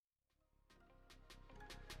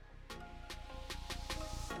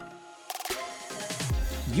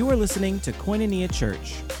You are listening to Koinonia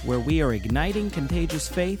Church, where we are igniting contagious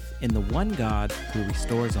faith in the one God who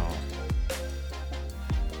restores all.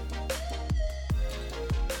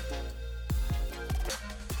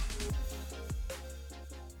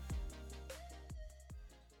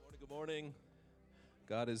 Good morning.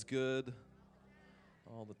 God is good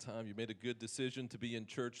all the time. You made a good decision to be in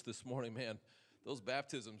church this morning. Man, those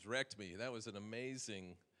baptisms wrecked me. That was an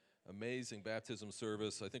amazing baptism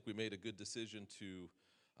service. I think we made a good decision to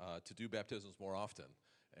do baptisms more often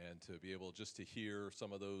and to be able just to hear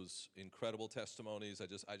some of those incredible testimonies. I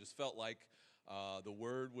just felt like the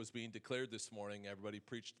word was being declared this morning. Everybody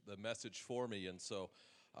preached the message for me, and so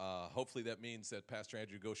hopefully that means that Pastor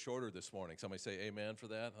Andrew goes shorter this morning. Somebody say amen for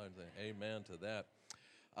that. I'm saying amen to that.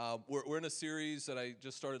 We're in a series that I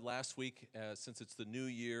just started last week since it's the new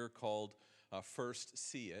year called First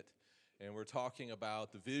See It. And we're talking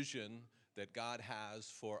about the vision that God has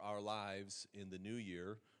for our lives in the new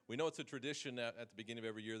year. We know it's a tradition at the beginning of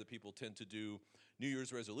every year that people tend to do New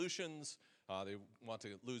Year's resolutions. They want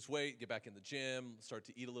to lose weight, get back in the gym, start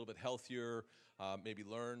to eat a little bit healthier, maybe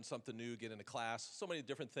learn something new, get into class. So many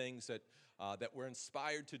different things that we're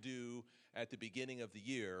inspired to do at the beginning of the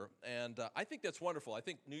year. And I think that's wonderful. I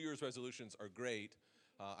think New Year's resolutions are great.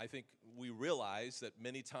 I think we realize that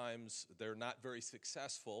many times they're not very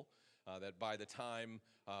successful. That by the time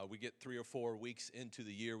we get 3 or 4 weeks into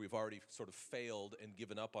the year, we've already sort of failed and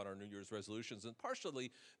given up on our New Year's resolutions. And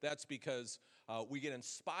partially that's because we get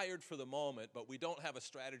inspired for the moment, but we don't have a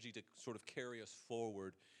strategy to sort of carry us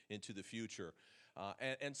forward into the future.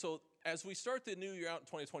 And so as we start the new year out in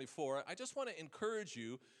 2024, I just want to encourage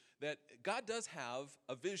you that God does have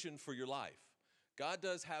a vision for your life. God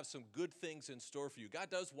does have some good things in store for you. God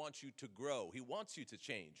does want you to grow. He wants you to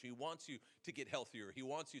change. He wants you to get healthier. He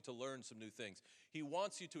wants you to learn some new things. He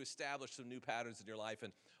wants you to establish some new patterns in your life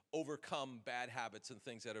and overcome bad habits and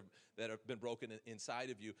things that have been broken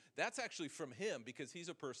inside of you. That's actually from Him, because He's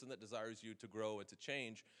a person that desires you to grow and to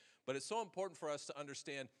change. But it's so important for us to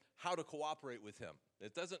understand how to cooperate with Him.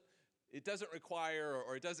 It doesn't require,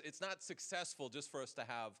 it's not successful just for us to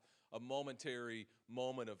have a momentary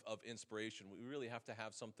moment of inspiration. We really have to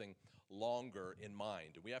have something longer in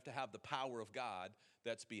mind. We have to have the power of God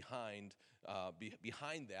that's behind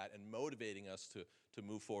that and motivating us to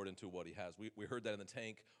move forward into what He has. We heard that in the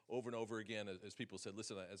tank over and over again as people said,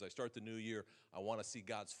 listen, as I start the new year, I want to see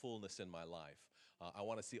God's fullness in my life. I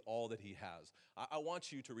want to see all that He has. I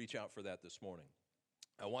want you to reach out for that this morning.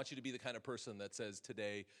 I want you to be the kind of person that says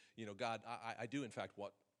today, God, I do in fact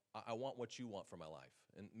I want what you want for my life.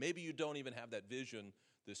 And maybe you don't even have that vision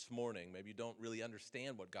this morning. Maybe you don't really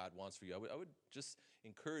understand what God wants for you. I would just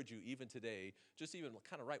encourage you even today, just even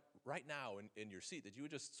kind of right now in your seat, that you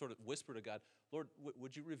would just sort of whisper to God, Lord,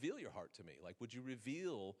 would you reveal your heart to me? Like, would you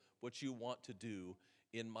reveal what you want to do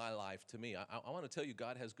in my life to me? I want to tell you,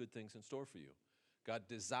 God has good things in store for you. God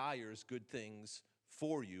desires good things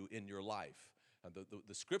for you in your life.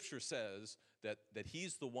 The scripture says that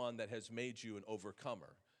He's the one that has made you an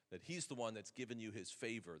overcomer, that He's the one that's given you His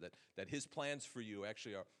favor, that His plans for you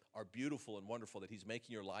actually are beautiful and wonderful, that He's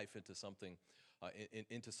making your life into something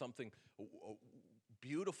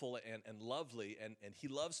beautiful and lovely, and He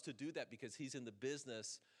loves to do that because He's in the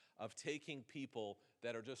business of taking people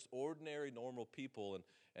that are just ordinary, normal people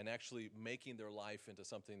and actually making their life into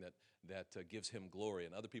something that gives Him glory.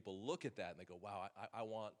 And other people look at that and they go, wow, I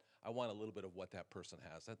want a little bit of what that person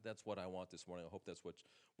has. That's what I want this morning. I hope that's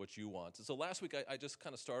what you want. And so last week I just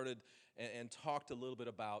kind of started and talked a little bit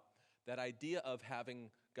about that idea of having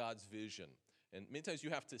God's vision. And many times you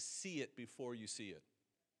have to see it before you see it.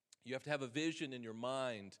 You have to have a vision in your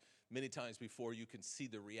mind many times before you can see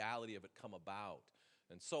the reality of it come about.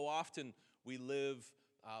 And so often we live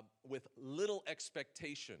with little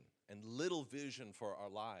expectation and little vision for our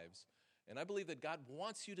lives. And I believe that God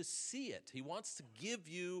wants you to see it. He wants to give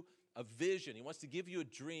you a vision. He wants to give you a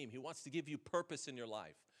dream. He wants to give you purpose in your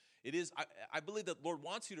life. I believe that Lord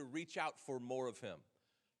wants you to reach out for more of Him.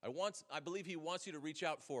 I believe He wants you to reach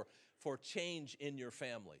out for change in your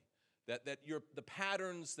family. That the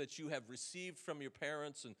patterns that you have received from your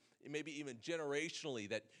parents and maybe even generationally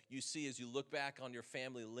that you see as you look back on your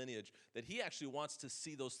family lineage, that He actually wants to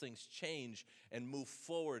see those things change and move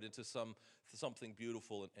forward into something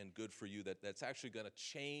beautiful and good for you that's actually going to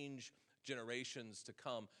change generations to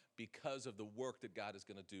come because of the work that God is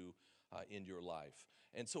going to do in your life.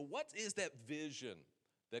 And so what is that vision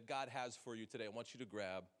that God has for you today? I want you to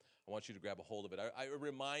grab a hold of it. I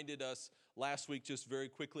reminded us last week just very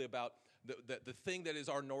quickly about the thing that is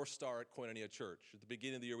our North Star at Koinonia Church. At the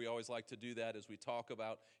beginning of the year, we always like to do that as we talk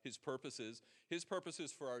about his purposes. His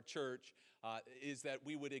purposes for our church is that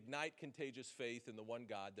we would ignite contagious faith in the one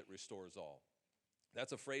God that restores all.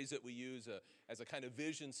 That's a phrase that we use as a kind of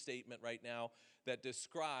vision statement right now that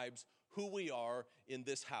describes who we are in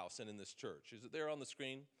this house and in this church. Is it there on the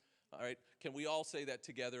screen? All right. Can we all say that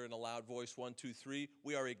together in a loud voice? 1, 2, 3.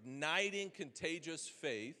 We are igniting contagious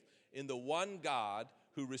faith in the one God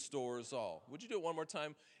who restores all. Would you do it one more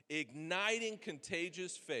time? Igniting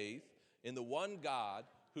contagious faith in the one God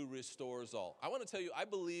who restores all. I want to tell you, I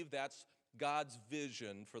believe that's God's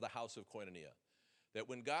vision for the house of Koinonia. That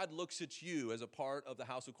when God looks at you as a part of the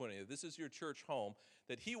house of Koinonia, this is your church home,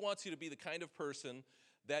 that he wants you to be the kind of person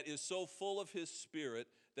that is so full of his Spirit,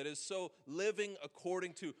 that is so living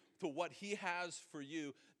according to what he has for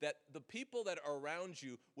you, that the people that are around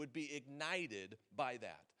you would be ignited by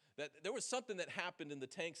that. That there was something that happened in the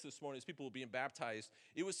tanks this morning as people were being baptized.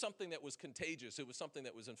 It was something that was contagious. It was something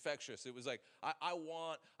that was infectious. It was like, I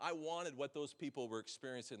wanted what those people were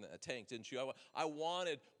experiencing in the tank, didn't you? I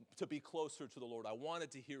wanted to be closer to the Lord. I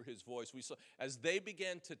wanted to hear his voice. We saw, as they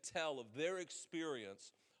began to tell of their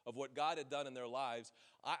experience of what God had done in their lives,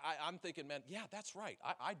 I'm thinking, man, yeah, that's right.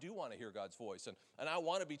 I do want to hear God's voice, and I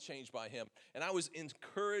want to be changed by him. And I was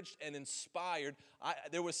encouraged and inspired.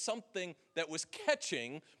 There was something that was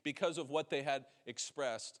catching because of what they had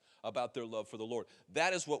expressed about their love for the Lord.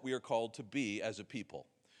 That is what we are called to be as a people.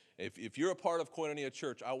 If you're a part of Koinonia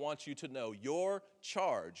Church, I want you to know your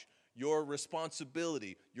charge, your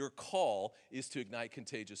responsibility, your call is to ignite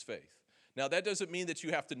contagious faith. Now, that doesn't mean that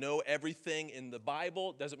you have to know everything in the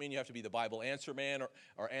Bible. It doesn't mean you have to be the Bible answer man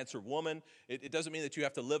or answer woman. It doesn't mean that you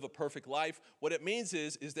have to live a perfect life. What it means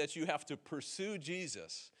is that you have to pursue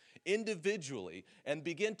Jesus individually and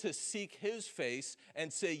begin to seek his face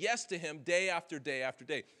and say yes to him day after day after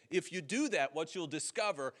day. If you do that, what you'll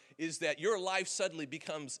discover is that your life suddenly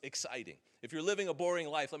becomes exciting. If you're living a boring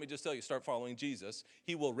life, let me just tell you, start following Jesus.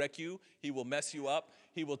 He will wreck you. He will mess you up.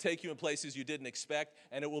 He will take you in places you didn't expect,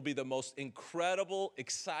 and it will be the most incredible,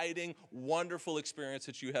 exciting, wonderful experience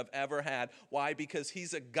that you have ever had. Why? Because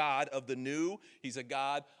he's a God of the new. He's a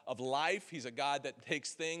God of life. He's a God that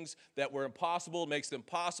takes things that were impossible, makes them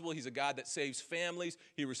possible. He's a God that saves families.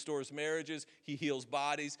 He restores marriages. He heals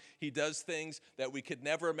bodies. He does things that we could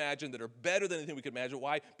never imagine that are better than anything we could imagine.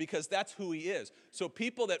 Why? Because that's who he is. So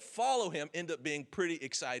people that follow him end up being pretty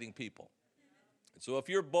exciting people. So if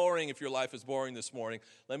you're boring, if your life is boring this morning,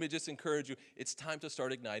 let me just encourage you, it's time to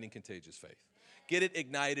start igniting contagious faith. Get it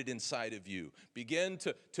ignited inside of you. Begin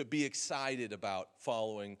to be excited about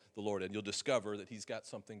following the Lord, and you'll discover that he's got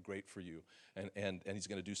something great for you, and he's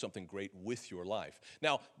going to do something great with your life.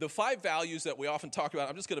 Now, the 5 values that we often talk about,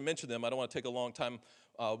 I'm just going to mention them. I don't want to take a long time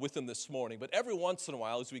with them this morning, but every once in a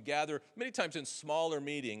while, as we gather, many times in smaller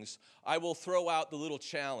meetings, I will throw out the little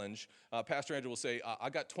challenge. Pastor Andrew will say, I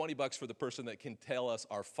got $20 for the person that can tell us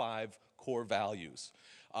our 5 core values.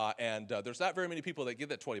 And there's not very many people that give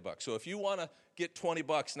that $20. So if you want to get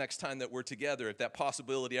 $20 next time that we're together, if that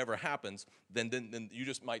possibility ever happens, then you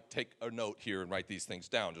just might take a note here and write these things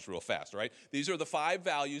down just real fast, all right? These are the 5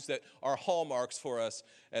 values that are hallmarks for us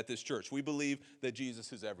at this church. We believe that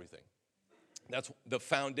Jesus is everything. That's the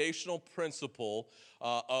foundational principle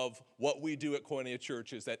of what we do at Koinonia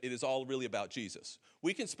Church, is that it is all really about Jesus.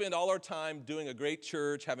 We can spend all our time doing a great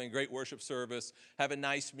church, having a great worship service, having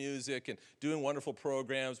nice music, and doing wonderful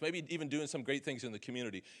programs, maybe even doing some great things in the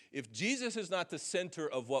community. If Jesus is not the center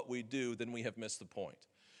of what we do, then we have missed the point.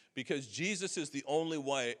 Because Jesus is the only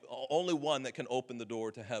one that can open the door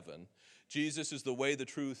to heaven. Jesus is the way, the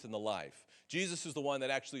truth, and the life. Jesus is the one that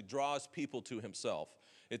actually draws people to himself.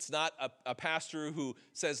 It's not a pastor who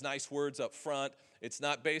says nice words up front. It's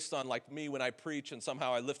not based on, like me, when I preach and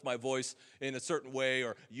somehow I lift my voice in a certain way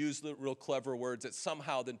or use the real clever words, that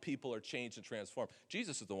somehow then people are changed and transformed.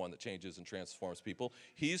 Jesus is the one that changes and transforms people.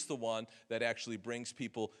 He's the one that actually brings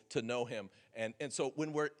people to know him. And so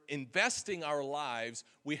when we're investing our lives,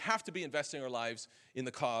 we have to be investing our lives in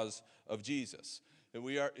the cause of Jesus.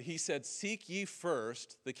 And he said, seek ye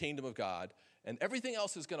first the kingdom of God, and everything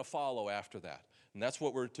else is going to follow after that. And that's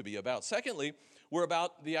what we're to be about. Secondly, we're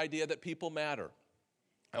about the idea that people matter.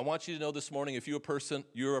 I want you to know this morning, if you're a person,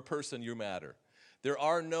 you matter. There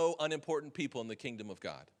are no unimportant people in the kingdom of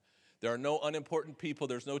God. There are no unimportant people.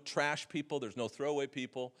 There's no trash people. There's no throwaway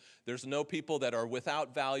people. There's no people that are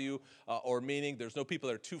without value or meaning. There's no people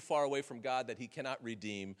that are too far away from God that he cannot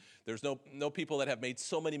redeem. There's no people that have made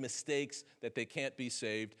so many mistakes that they can't be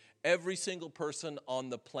saved. Every single person on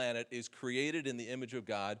the planet is created in the image of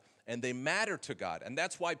God and they matter to God. And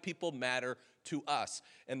that's why people matter to us.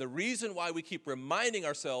 And the reason why we keep reminding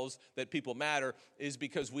ourselves that people matter is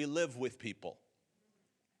because we live with people.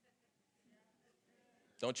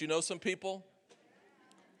 Don't you know some people?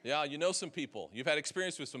 Yeah, you know some people. You've had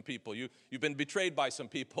experience with some people. You've been betrayed by some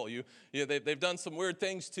people. They've done some weird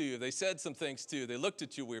things to you. They said some things to you. They looked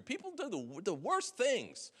at you weird. People do the worst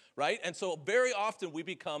things, right? And so very often we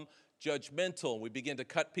become judgmental. We begin to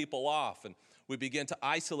cut people off, and we begin to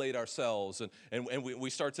isolate ourselves, and we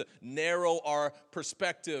start to narrow our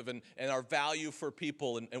perspective and our value for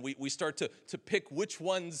people, and we start to pick which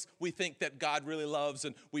ones we think that God really loves,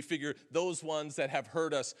 and we figure those ones that have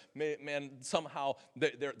hurt us, man, somehow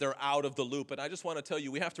they're out of the loop. And I just want to tell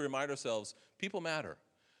you, we have to remind ourselves, people matter,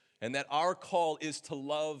 and that our call is to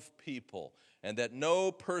love people, and that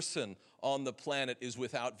no person on the planet is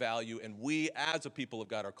without value, and we as a people of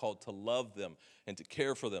God are called to love them and to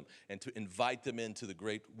care for them and to invite them into the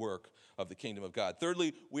great work of the kingdom of God.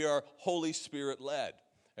 Thirdly, we are Holy Spirit led.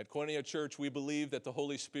 At Koinonia Church, we believe that the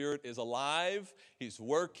Holy Spirit is alive, He's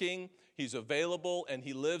working, He's available, and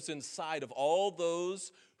He lives inside of all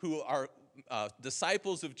those who are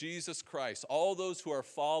disciples of Jesus Christ, all those who are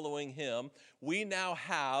following Him. We now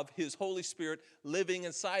have His Holy Spirit living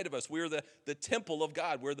inside of us. We're the temple of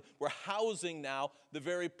God. We're housing now the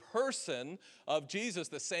very person of Jesus.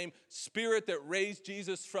 The same Spirit that raised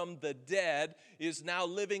Jesus from the dead is now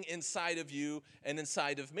living inside of you and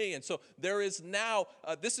inside of me. And so there is now,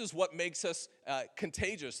 this is what makes us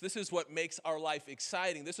contagious. This is what makes our life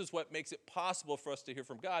exciting. This is what makes it possible for us to hear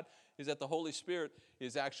from God, is that the Holy Spirit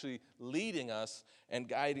is actually leading us and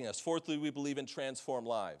guiding us. Fourthly, we believe in transformed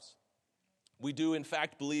lives. We do, in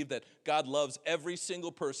fact, believe that God loves every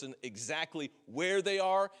single person exactly where they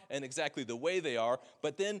are and exactly the way they are,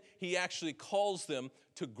 but then He actually calls them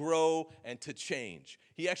to grow and to change.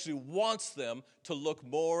 He actually wants them to look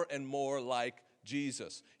more and more like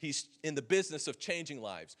Jesus. He's in the business of changing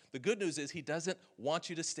lives. The good news is He doesn't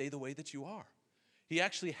want you to stay the way that you are. He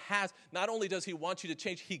actually has, not only does He want you to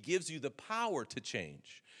change, He gives you the power to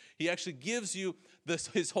change. He actually gives you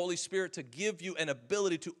His Holy Spirit to give you an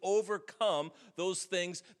ability to overcome those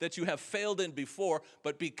things that you have failed in before,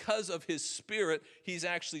 but because of His Spirit, He's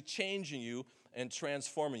actually changing you and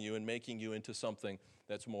transforming you and making you into something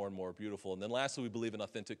that's more and more beautiful. And then lastly, we believe in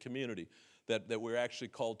authentic community, that we're actually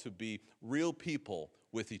called to be real people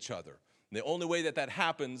with each other. And the only way that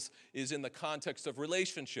happens is in the context of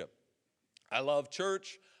relationship. I love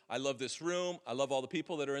church. I love this room. I love all the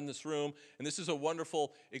people that are in this room. And this is a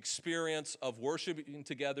wonderful experience of worshiping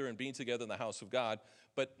together and being together in the house of God.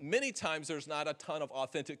 But many times there's not a ton of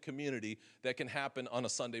authentic community that can happen on a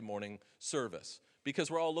Sunday morning service,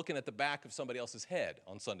 because we're all looking at the back of somebody else's head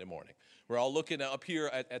on Sunday morning. We're all looking up here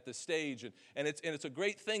at the stage, and it's a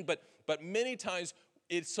great thing, but many times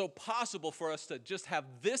it's so possible for us to just have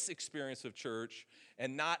this experience of church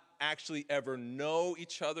and not actually ever know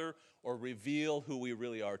each other or reveal who we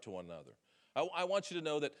really are to one another. I want you to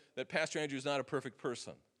know that Pastor Andrew is not a perfect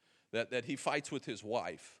person, that he fights with his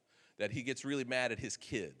wife, that he gets really mad at his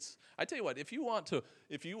kids. I tell you what, if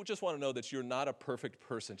you just want to know that you're not a perfect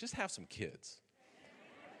person, just have some kids.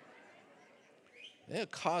 They'll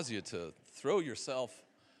cause you to throw yourself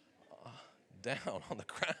down on the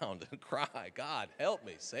ground and cry, God, help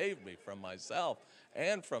me, save me from myself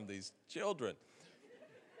and from these children.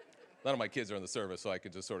 None of my kids are in the service, so I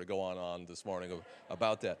could just sort of go on this morning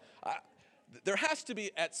about that. There has to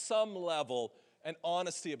be, at some level, an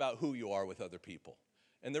honesty about who you are with other people.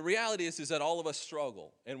 And the reality is that all of us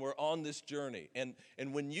struggle, and we're on this journey. And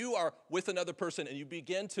when you are with another person and you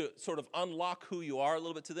begin to sort of unlock who you are a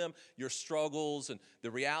little bit to them, your struggles and the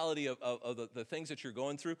reality of the things that you're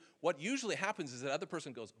going through, what usually happens is that other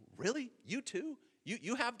person goes, really? You too?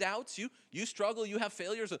 You have doubts, you struggle, you have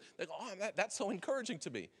failures. They go, oh, that's so encouraging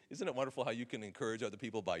to me. Isn't it wonderful how you can encourage other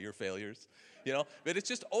people by your failures? But it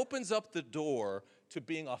just opens up the door to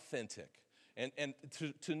being authentic. And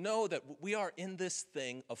to know that we are in this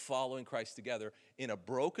thing of following Christ together in a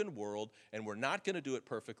broken world, and we're not going to do it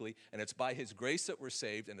perfectly, and it's by His grace that we're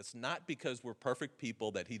saved, and it's not because we're perfect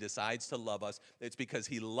people that He decides to love us. It's because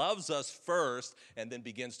He loves us first and then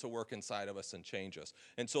begins to work inside of us and change us.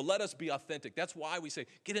 And so let us be authentic. That's why we say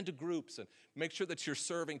get into groups and make sure that you're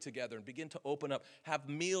serving together and begin to open up, have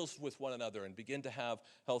meals with one another, and begin to have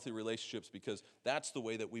healthy relationships, because that's the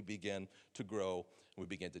way that we begin to grow. We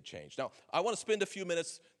begin to change. Now, I want to spend a few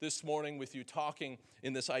minutes this morning with you talking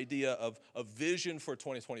in this idea of a vision for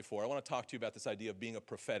 2024. I want to talk to you about this idea of being a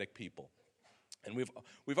prophetic people. And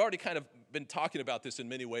we've already kind of been talking about this in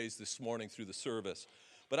many ways this morning through the service.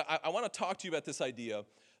 But I want to talk to you about this idea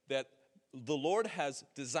that the Lord has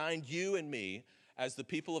designed you and me as the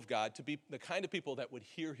people of God to be the kind of people that would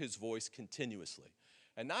hear his voice continuously.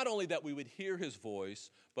 And not only that we would hear his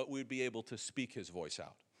voice, but we would be able to speak his voice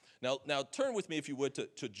out. Now turn with me, if you would,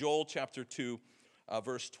 to Joel chapter 2,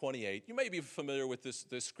 verse 28. You may be familiar with this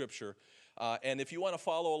scripture. And if you want to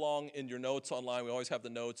follow along in your notes online, we always have the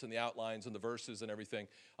notes and the outlines and the verses and everything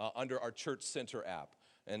under our Church Center app.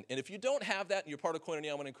 And if you don't have that and you're part of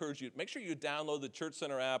Koinonia, I want to encourage you, make sure you download the Church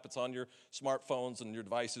Center app. It's on your smartphones and your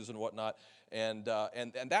devices and whatnot. And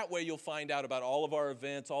that way you'll find out about all of our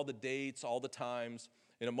events, all the dates, all the times.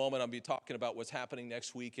 In a moment, I'll be talking about what's happening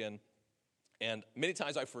next weekend. And many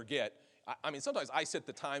times I forget. I mean, sometimes I set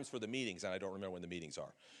the times for the meetings, and I don't remember when the meetings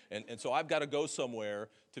are. And so I've got to go somewhere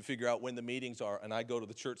to figure out when the meetings are, and I go to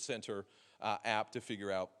the Church Center app to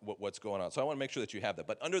figure out what's going on. So I want to make sure that you have that.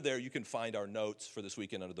 But under there, you can find our notes for this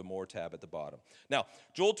weekend under the More tab at the bottom. Now,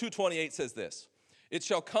 Joel 2:28 says this, "It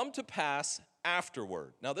shall come to pass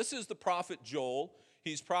afterward." Now, this is the prophet Joel.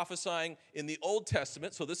 He's prophesying in the Old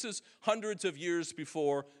Testament, so this is hundreds of years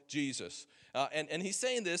before Jesus. And he's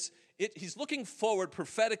saying this, he's looking forward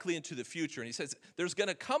prophetically into the future. And he says, there's going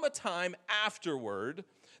to come a time afterward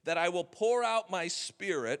that I will pour out my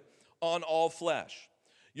spirit on all flesh.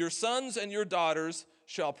 Your sons and your daughters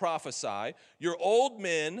shall prophesy. Your old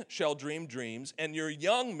men shall dream dreams, and your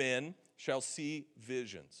young men shall see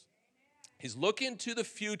visions. He's looking to the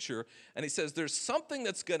future, and he says there's something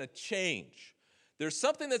that's going to change. There's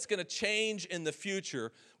something that's going to change in the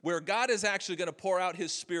future where God is actually going to pour out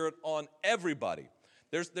his spirit on everybody.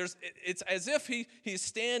 It's as if he's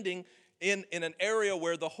standing in an area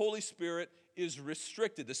where the Holy Spirit is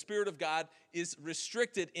restricted. The Spirit of God is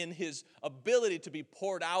restricted in his ability to be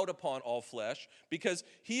poured out upon all flesh because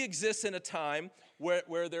he exists in a time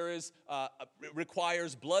where there is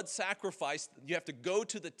requires blood sacrifice. You have to go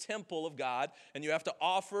to the temple of God and you have to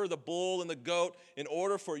offer the bull and the goat in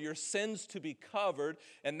order for your sins to be covered.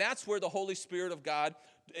 And that's where the Holy Spirit of God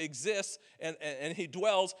exists and he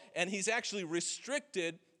dwells. And he's actually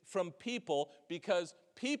restricted from people because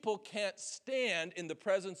people can't stand in the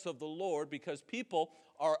presence of the Lord because people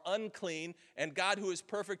are unclean, and God, who is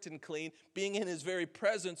perfect and clean, being in his very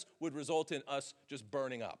presence would result in us just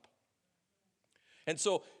burning up. And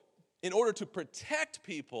so, in order to protect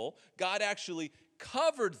people, God actually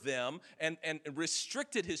covered them and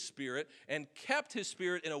restricted his spirit and kept his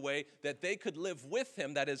spirit in a way that they could live with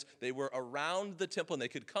him. That is, they were around the temple and they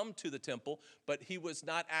could come to the temple, but he was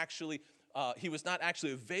not actually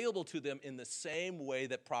available to them in the same way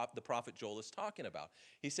that the prophet Joel is talking about.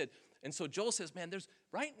 He said, and so Joel says, man,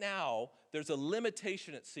 there's a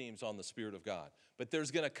limitation, it seems, on the Spirit of God. But there's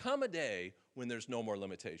going to come a day when there's no more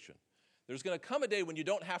limitation. There's going to come a day when you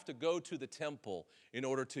don't have to go to the temple in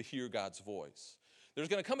order to hear God's voice. There's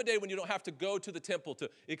going to come a day when you don't have to go to the temple to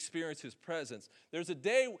experience his presence. There's a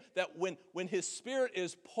day that when his spirit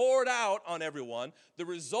is poured out on everyone, the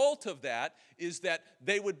result of that is that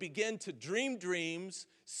they would begin to dream dreams,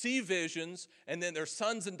 see visions, and then their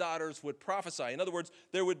sons and daughters would prophesy. In other words,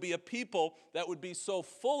 there would be a people that would be so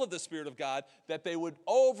full of the Spirit of God that they would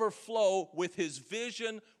overflow with his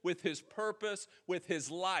vision, with his purpose, with his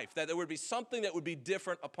life, that there would be something that would be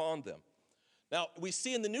different upon them. Now, we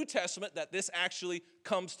see in the New Testament that this actually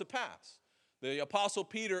comes to pass. The Apostle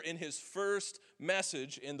Peter, in his first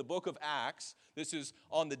message in the book of Acts, this is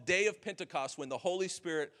on the day of Pentecost when the Holy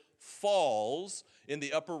Spirit falls in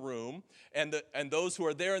the upper room, and those who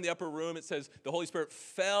are there in the upper room, it says the Holy Spirit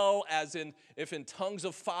fell as if in tongues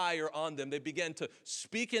of fire on them. They began to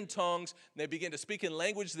speak in tongues, and they began to speak in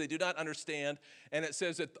language they do not understand, and it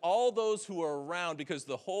says that all those who were around, because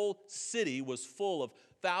the whole city was full of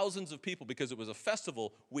thousands of people because it was a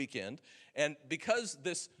festival weekend, and because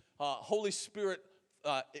this Holy Spirit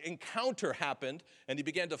encounter happened, and he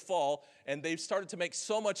began to fall, and they started to make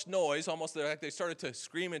so much noise, almost like they started to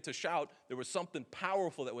scream and to shout. There was something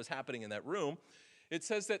powerful that was happening in that room. It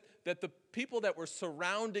says that the people that were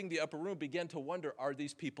surrounding the upper room began to wonder, are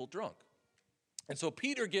these people drunk? And so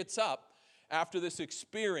Peter gets up after this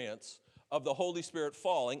experience of the Holy Spirit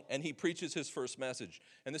falling, and he preaches his first message.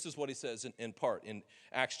 And this is what he says in part in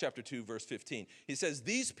Acts chapter 2, verse 15. He says,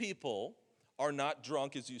 "These people are not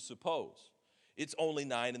drunk as you suppose. It's only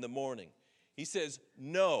 9 a.m. He says,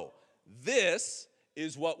 no, this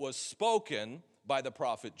is what was spoken by the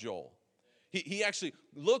prophet Joel. He actually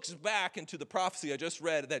looks back into the prophecy I just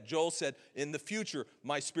read that Joel said, in the future,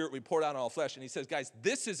 my spirit will be poured out on all flesh. And he says, guys,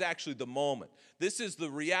 this is actually the moment. This is the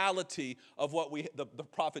reality of what the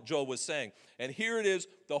prophet Joel was saying. And here it is,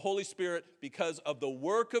 the Holy Spirit, because of the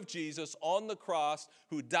work of Jesus on the cross,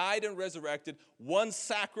 who died and resurrected, one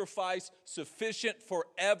sacrifice sufficient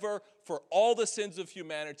forever for all the sins of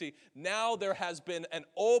humanity. Now there has been an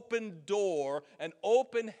open door, an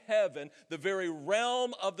open heaven. The very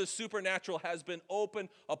realm of the supernatural has been opened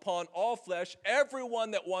upon all flesh.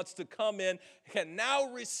 Everyone that wants to come in can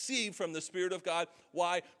now receive from the Spirit of God.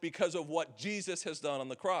 Why? Because of what Jesus has done on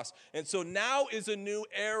the cross. And so now is a new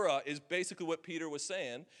era, is basically what Peter was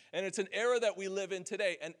saying. And it's an era that we live in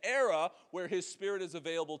today, an era where his Spirit is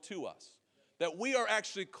available to us. That we are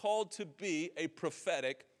actually called to be a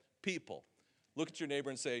prophetic people. Look at your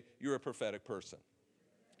neighbor and say, you're a prophetic person.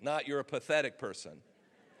 Not you're a pathetic person.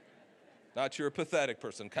 Not you're a pathetic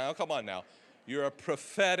person. Come on now. You're a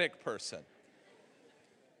prophetic person.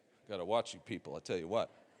 Got to watch you people, I tell you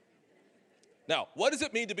what. Now, what does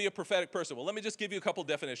it mean to be a prophetic person? Well, let me just give you a couple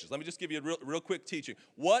definitions. Let me just give you a real quick teaching.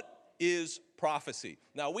 What is prophecy?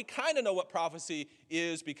 Now, we kind of know what prophecy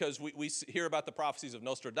is because we hear about the prophecies of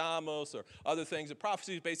Nostradamus or other things. And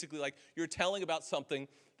prophecy is basically like you're telling about something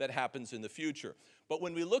that happens in the future. But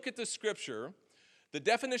when we look at the scripture, the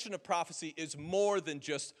definition of prophecy is more than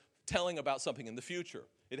just telling about something in the future.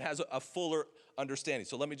 It has a fuller understanding.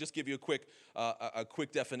 So let me just give you a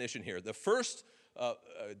quick definition here. The first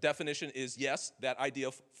definition is, yes, that idea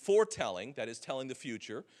of foretelling, that is telling the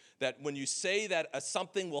future, that when you say that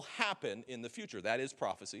something will happen in the future, that is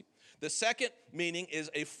prophecy. The second meaning is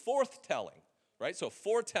a forthtelling, right? So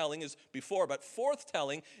foretelling is before, but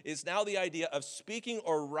forthtelling is now the idea of speaking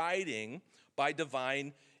or writing by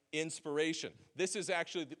divine inspiration. This is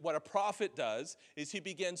actually what a prophet does, is he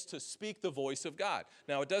begins to speak the voice of God.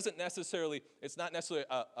 Now, it's not necessarily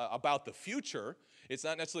about the future. It's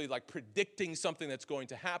not necessarily like predicting something that's going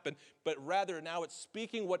to happen, but rather now it's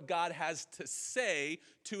speaking what God has to say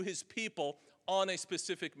to his people on a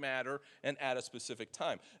specific matter and at a specific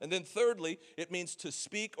time. And then thirdly, it means to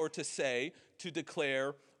speak or to say, to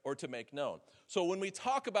declare or to make known. So when we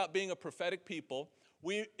talk about being a prophetic people,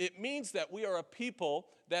 it means that we are a people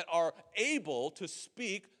that are able to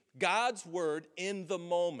speak God's word in the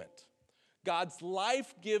moment. God's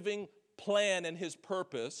life-giving plan and his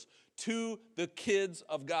purpose to the kids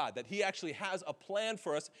of God. That he actually has a plan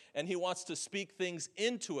for us and he wants to speak things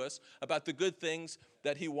into us about the good things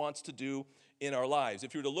that he wants to do in our lives.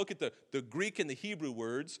 If you were to look at the Greek and the Hebrew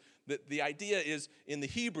words, the idea is in the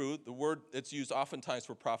Hebrew, the word that's used oftentimes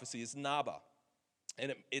for prophecy is naba.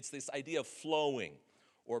 And it's this idea of flowing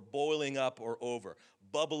or boiling up or over,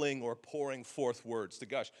 bubbling or pouring forth words to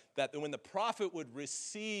gush. That when the prophet would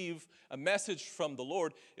receive a message from the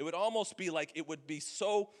Lord, it would almost be like it would be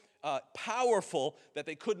so powerful that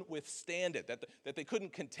they couldn't withstand it, that they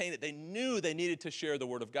couldn't contain it. They knew they needed to share the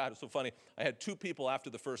word of God. It was so funny. I had two people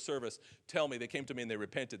after the first service tell me, they came to me and they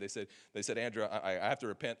repented. They said, Andrew, I have to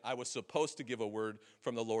repent. I was supposed to give a word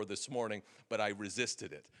from the Lord this morning, but I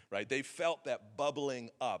resisted it, right? They felt that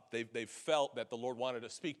bubbling up. They felt that the Lord wanted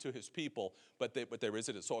to speak to his people, but they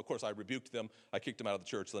resisted. So, of course, I rebuked them. I kicked them out of the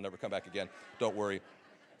church. They'll never come back again. Don't worry.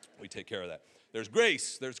 We take care of that. There's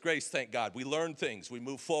grace, thank God. We learn things, we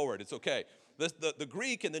move forward, it's okay. The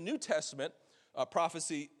Greek in the New Testament,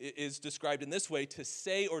 prophecy is described in this way: to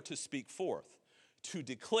say or to speak forth, to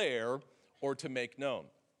declare or to make known.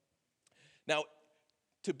 Now,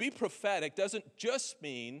 to be prophetic doesn't just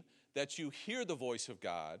mean that you hear the voice of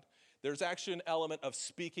God. There's actually an element of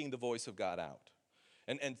speaking the voice of God out.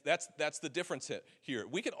 And that's the difference here.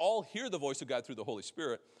 We can all hear the voice of God through the Holy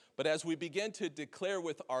Spirit, but as we begin to declare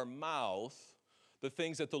with our mouth the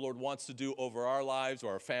things that the Lord wants to do over our lives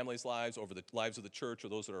or our families' lives, over the lives of the church or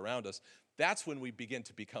those that are around us, that's when we begin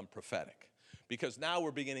to become prophetic. Because now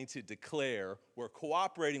we're beginning to declare, we're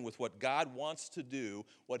cooperating with what God wants to do,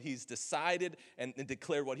 what he's decided and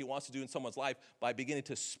declared what he wants to do in someone's life by beginning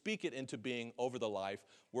to speak it into being over the life,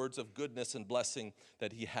 words of goodness and blessing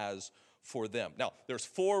that he has for them. Now, there's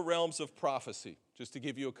 4 realms of prophecy, just to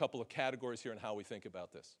give you a couple of categories here on how we think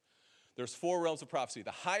about this. There's 4 realms of prophecy.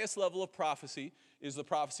 The highest level of prophecy is the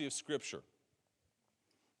prophecy of Scripture.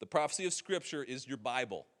 The prophecy of Scripture is your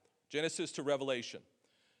Bible, Genesis to Revelation.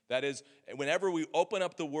 That is, whenever we open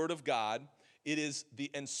up the Word of God, it is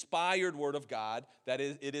the inspired Word of God. That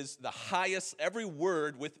is, it is the highest. Every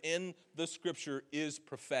word within the Scripture is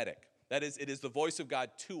prophetic. That is, it is the voice of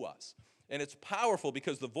God to us. And it's powerful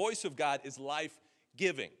because the voice of God is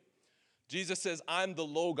life-giving. Jesus says, I'm the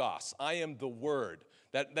Logos. I am the Word.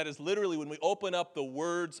 That is literally when we open up the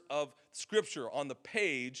words of Scripture on the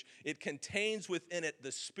page, it contains within it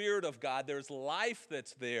the Spirit of God. There's life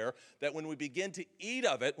that's there, that when we begin to eat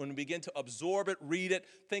of it, when we begin to absorb it, read it,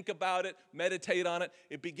 think about it, meditate on it,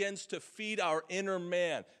 it begins to feed our inner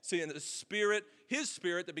man. See, in the Spirit, His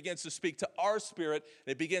Spirit that begins to speak to our spirit,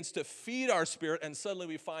 it begins to feed our spirit, and suddenly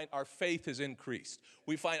we find our faith is increased.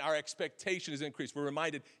 We find our expectation is increased. We're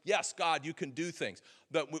reminded, yes, God, you can do things.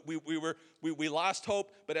 But we lost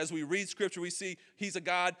hope, but as we read Scripture, we see He's a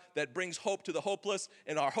God that brings hope to the hopeless,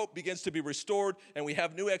 and our hope begins to be restored, and we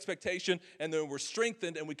have new expectation, and then we're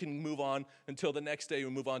strengthened, and we can move on until the next day, we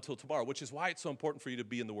move on until tomorrow, which is why it's so important for you to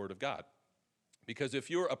be in the Word of God. Because if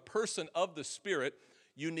you're a person of the Spirit,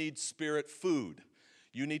 you need Spirit food.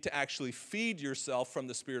 You need to actually feed yourself from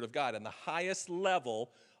the Spirit of God. And the highest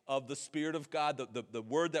level of the Spirit of God, the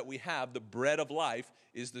word that we have, the bread of life,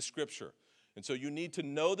 is the Scripture. And so you need to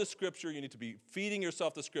know the Scripture. You need to be feeding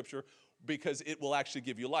yourself the Scripture because it will actually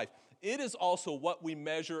give you life. It is also what we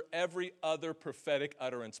measure every other prophetic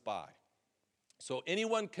utterance by. So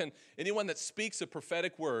anyone that speaks a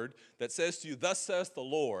prophetic word that says to you, thus saith the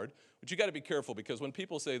Lord, but you got to be careful because when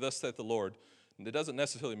people say, thus saith the Lord, it doesn't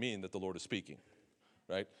necessarily mean that the Lord is speaking.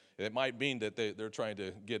 Right? It might mean that they're trying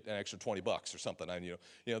to get an extra $20 or something. And,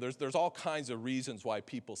 there's all kinds of reasons why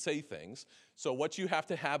people say things. So what you have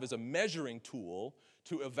to have is a measuring tool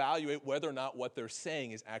to evaluate whether or not what they're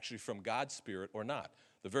saying is actually from God's Spirit or not.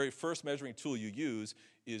 The very first measuring tool you use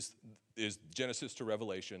is Genesis to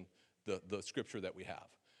Revelation, the Scripture that we have.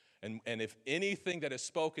 And if anything that is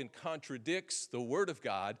spoken contradicts the Word of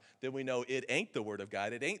God, then we know it ain't the Word of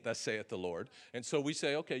God. It ain't thus saith the Lord. And so we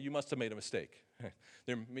say, okay, you must have made a mistake.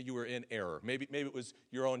 You were in error. Maybe it was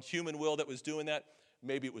your own human will that was doing that.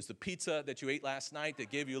 Maybe it was the pizza that you ate last night that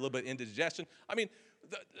gave you a little bit of indigestion. I mean,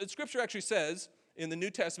 the Scripture actually says in the New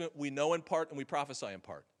Testament, we know in part and we prophesy in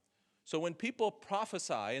part. So when people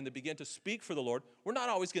prophesy and they begin to speak for the Lord, we're not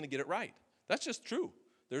always going to get it right. That's just true.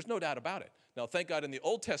 There's no doubt about it. Now, thank God in the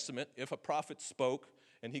Old Testament, if a prophet spoke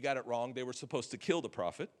and he got it wrong, they were supposed to kill the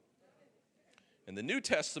prophet. In the New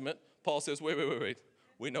Testament, Paul says, wait.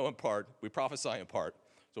 We know in part, we prophesy in part.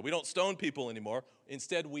 So we don't stone people anymore.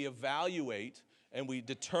 Instead, we evaluate and we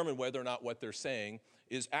determine whether or not what they're saying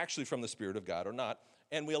is actually from the Spirit of God or not.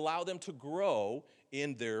 And we allow them to grow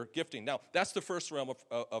in their gifting. Now, that's the first realm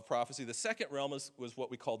of prophecy. The second realm was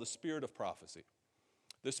what we call the spirit of prophecy.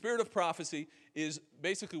 The spirit of prophecy is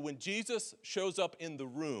basically when Jesus shows up in the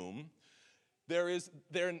room, there is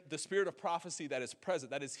the spirit of prophecy that is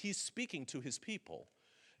present. That is, He's speaking to His people.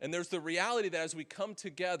 And there's the reality that as we come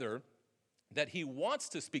together, that He wants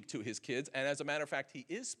to speak to His kids, and as a matter of fact, He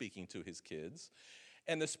is speaking to His kids.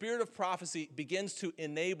 And the spirit of prophecy begins to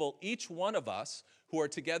enable each one of us who are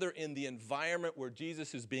together in the environment where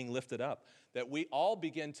Jesus is being lifted up, that we all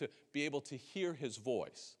begin to be able to hear His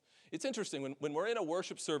voice. It's interesting, when we're in a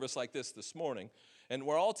worship service like this morning, and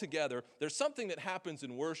we're all together, there's something that happens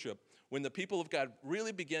in worship when the people of God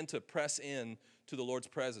really begin to press in to the Lord's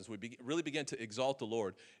presence. We really begin to exalt the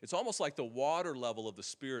Lord. It's almost like the water level of the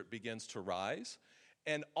Spirit begins to rise,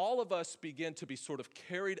 and all of us begin to be sort of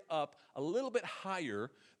carried up a little bit higher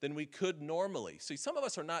than we could normally. See, some of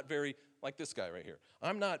us are not very, like this guy right here.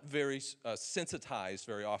 I'm not very sensitized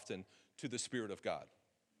very often to the Spirit of God.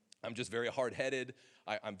 I'm just very hard-headed.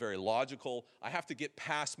 I'm very logical. I have to get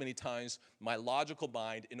past many times my logical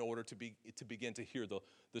mind in order to begin to hear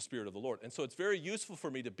the Spirit of the Lord. And so it's very useful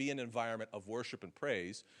for me to be in an environment of worship and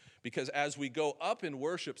praise, because as we go up in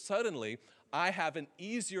worship, suddenly I have an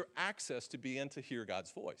easier access to begin to hear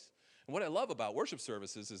God's voice. And what I love about worship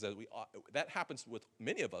services is that happens with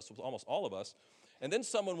many of us, with almost all of us. And then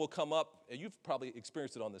someone will come up, and you've probably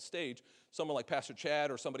experienced it on the stage, someone like Pastor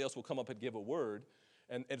Chad or somebody else will come up and give a word.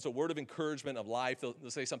 And it's a word of encouragement, of life. They'll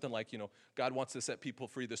say something like, God wants to set people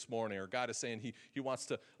free this morning, or God is saying He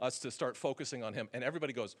wants us to start focusing on Him. And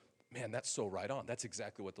everybody goes, man, that's so right on. That's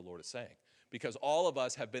exactly what the Lord is saying. Because all of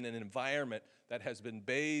us have been in an environment that has been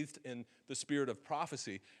bathed in the spirit of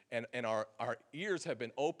prophecy, and our ears have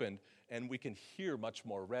been opened, and we can hear much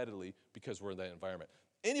more readily because we're in that environment.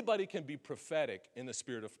 Anybody can be prophetic when the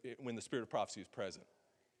spirit of prophecy is present.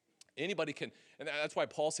 Anybody can, and that's why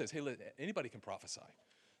Paul says, hey, anybody can prophesy.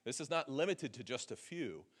 This is not limited to just a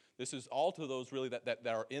few. This is all to those really that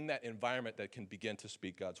are in that environment that can begin to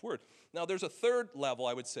speak God's word. Now, there's a third level,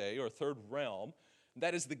 I would say, or a third realm, and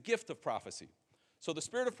that is the gift of prophecy. So the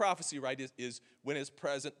spirit of prophecy, right, is when it's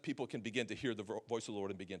present, people can begin to hear the voice of the Lord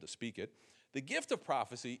and begin to speak it. The gift of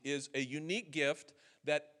prophecy is a unique gift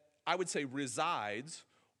that I would say resides,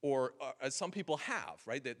 or as some people have,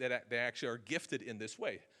 right, that they actually are gifted in this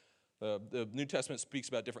way. The New Testament speaks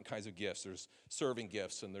about different kinds of gifts. There's serving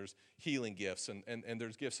gifts, and there's healing gifts, and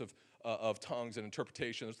there's gifts of tongues and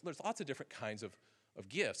interpretation. There's lots of different kinds of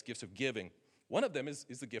gifts of giving. One of them is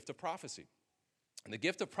the gift of prophecy. And the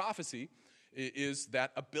gift of prophecy is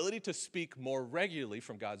that ability to speak more regularly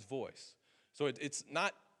from God's voice. So it's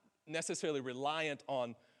not necessarily reliant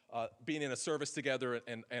on being in a service together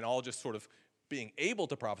and all just sort of being able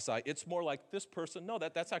to prophesy. It's more like this person, no,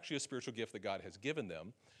 that's actually a spiritual gift that God has given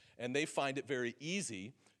them. And they find it very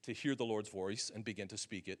easy to hear the Lord's voice and begin to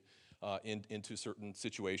speak it into certain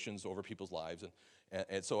situations over people's lives.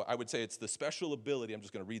 And so I would say it's the special ability, I'm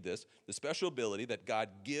just going to read this, the special ability that God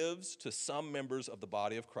gives to some members of the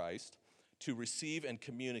body of Christ to receive and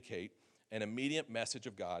communicate an immediate message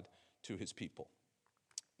of God to his people.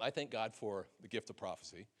 I thank God for the gift of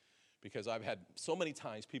prophecy, because I've had so many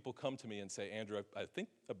times people come to me and say, Andrew, I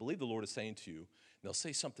believe the Lord is saying to you, and they'll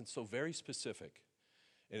say something so very specific.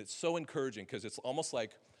 And it's so encouraging, because it's almost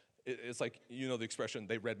like, you know the expression,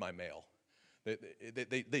 they read my mail.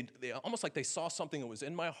 They almost like they saw something that was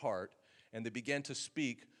in my heart, and they began to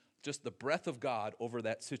speak just the breath of God over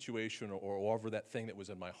that situation or over that thing that was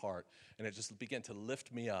in my heart. And it just began to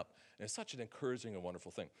lift me up. And it's such an encouraging and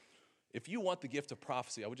wonderful thing. If you want the gift of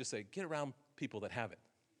prophecy, I would just say, get around people that have it.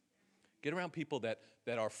 Get around people that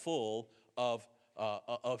are full of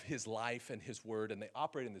his life and his word, and they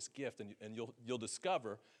operate in this gift, and you'll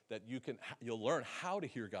discover that you'll learn how to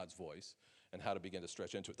hear God's voice and how to begin to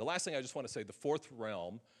stretch into it. The last thing I just want to say, the fourth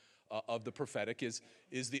realm of the prophetic is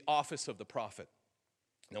the office of the prophet.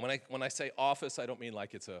 Now, when I say office, I don't mean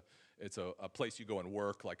like it's a place you go and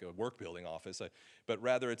work, like a work building office, but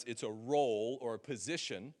rather it's a role or a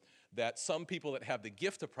position that some people that have the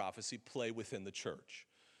gift of prophecy play within the church.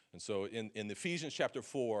 And so in Ephesians chapter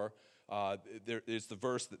 4, there is the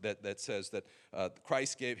verse that says that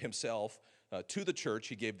Christ gave himself to the church.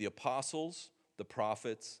 He gave the apostles, the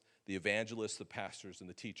prophets, the evangelists, the pastors, and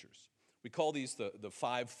the teachers. We call these the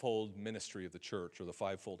fivefold ministry of the church, or the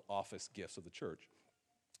fivefold office gifts of the church.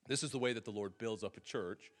 This is the way that the Lord builds up a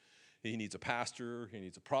church. He needs a pastor, he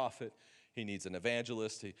needs a prophet, he needs an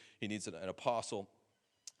evangelist, he needs an apostle,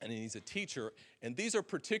 and he needs a teacher. And these are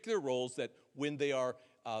particular roles that when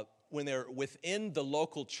they're within the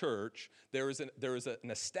local church, there is an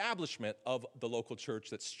establishment of the local church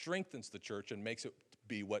that strengthens the church and makes it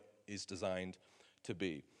be what is designed to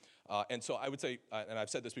be. And so I would say, and I've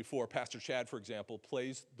said this before, Pastor Chad, for example,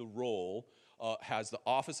 plays the role, has the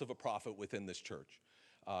office of a prophet within this church.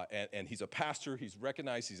 And he's a pastor, he's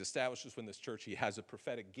recognized, he's established within this church, he has a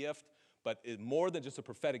prophetic gift, but more than just a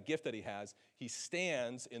prophetic gift that he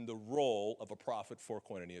stands in the role of a prophet for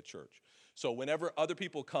Koinonia Church. So whenever other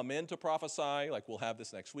people come in to prophesy, like we'll have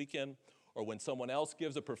this next weekend, or when someone else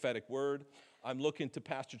gives a prophetic word, I'm looking to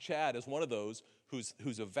Pastor Chad as one of those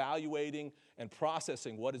who's evaluating and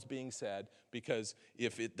processing what is being said, because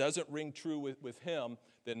if it doesn't ring true with him,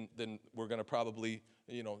 then we're going to probably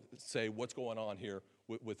say what's going on here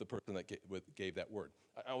with the person that gave that word.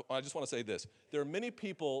 I just want to say this. There are many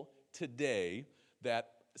people today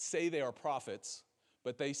that say they are prophets,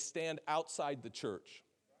 but they stand outside the church.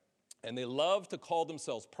 And they love to call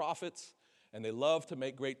themselves prophets, and they love to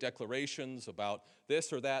make great declarations about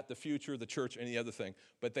this or that, the future, the church, any other thing.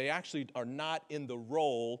 But they actually are not in the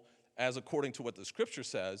role, as according to what the scripture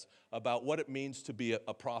says, about what it means to be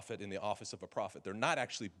a prophet in the office of a prophet. They're not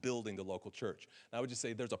actually building the local church. And I would just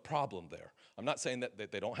say there's a problem there. I'm not saying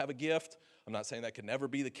that they don't have a gift. I'm not saying that can never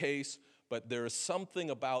be the case. But there is something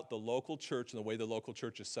about the local church and the way the local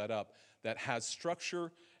church is set up that has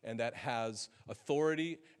structure and that has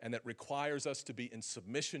authority and that requires us to be in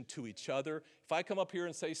submission to each other. If I come up here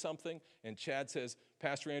and say something and Chad says,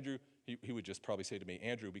 Pastor Andrew, he would just probably say to me,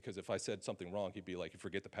 Andrew, because if I said something wrong, he'd be like, you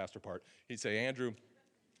forget the pastor part. He'd say, Andrew,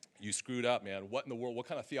 you screwed up, man. What in the world? What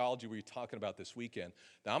kind of theology were you talking about this weekend?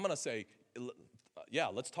 Now, I'm going to say, yeah,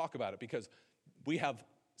 let's talk about it, because we have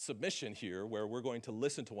submission here where we're going to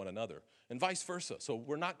listen to one another, and vice versa. So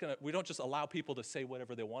we don't just allow people to say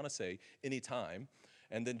whatever they want to say anytime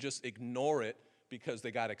and then just ignore it because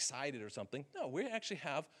they got excited or something. No, we actually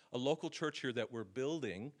have a local church here that we're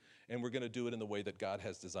building, and we're going to do it in the way that God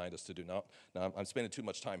has designed us to do. Now I'm spending too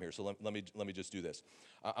much time here, so let me just do this.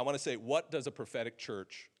 I want to say, what does a prophetic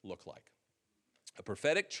church look like? A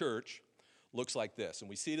prophetic church looks like this, and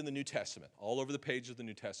we see it in the New Testament, all over the pages of the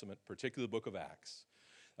New Testament, particularly the book of Acts.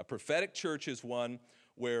 A prophetic church is one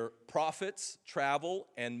where prophets travel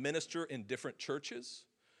and minister in different churches,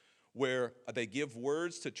 where they give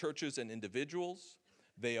words to churches and individuals.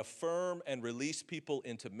 They affirm and release people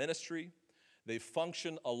into ministry. They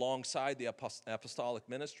function alongside the apostolic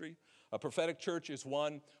ministry. A prophetic church is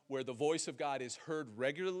one where the voice of God is heard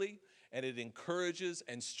regularly and it encourages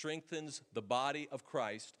and strengthens the body of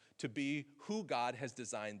Christ to be who God has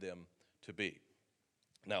designed them to be.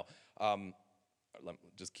 Now, let me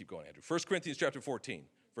just keep going, Andrew. 1 Corinthians chapter 14,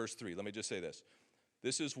 verse 3. Let me just say this.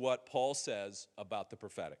 This is what Paul says about the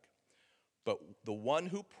prophetic. But the one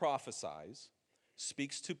who prophesies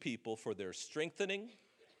speaks to people for their strengthening,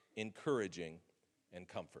 encouraging, and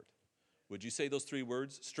comfort. Would you say those three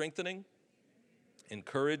words? Strengthening,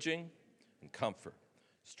 encouraging, and comfort.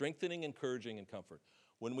 Strengthening, encouraging, and comfort.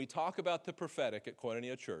 When we talk about the prophetic at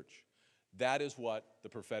Koinonia Church, that is what the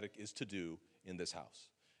prophetic is to do in this house.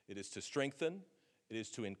 It is to strengthen, it is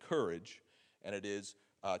to encourage, and it is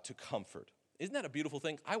to comfort. Isn't that a beautiful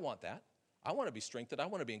thing? I want that. I want to be strengthened. I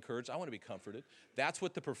want to be encouraged. I want to be comforted. That's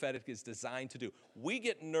what the prophetic is designed to do. We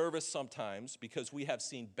get nervous sometimes because we have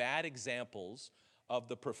seen bad examples of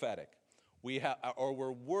the prophetic. Or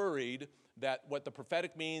we're worried that what the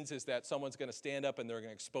prophetic means is that someone's going to stand up and they're going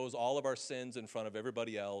to expose all of our sins in front of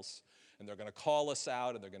everybody else, and they're going to call us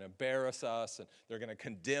out, and they're going to embarrass us, and they're going to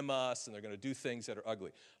condemn us, and they're going to do things that are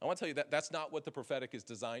ugly. I want to tell you that that's not what the prophetic is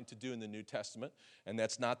designed to do in the New Testament, and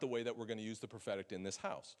that's not the way that we're going to use the prophetic in this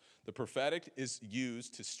house. The prophetic is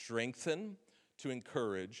used to strengthen, to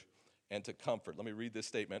encourage, and to comfort. Let me read this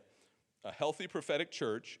statement. A healthy prophetic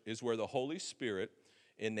church is where the Holy Spirit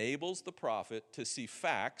enables the prophet to see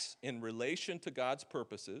facts in relation to God's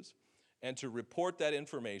purposes and to report that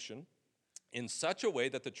information in such a way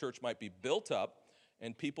that the church might be built up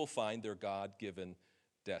and people find their God-given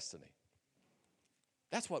destiny.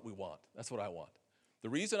 That's what we want. That's what I want. The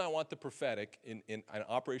reason I want the prophetic in an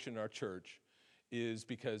operation in our church is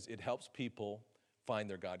because it helps people find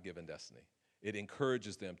their God-given destiny. It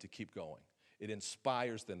encourages them to keep going. It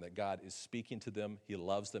inspires them that God is speaking to them, He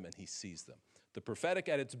loves them, and He sees them. The prophetic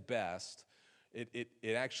at its best, it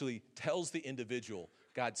actually tells the individual,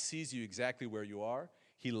 God sees you exactly where you are.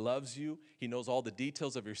 He loves you. He knows all the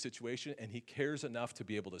details of your situation, and He cares enough to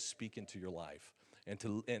be able to speak into your life and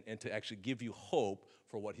to actually give you hope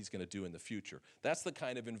for what He's going to do in the future. That's the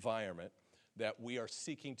kind of environment that we are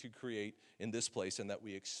seeking to create in this place and that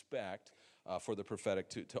we expect for the prophetic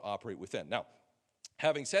to operate within. Now,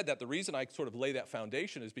 having said that, the reason I sort of lay that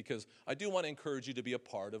foundation is because I do want to encourage you to be a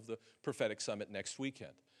part of the Prophetic Summit next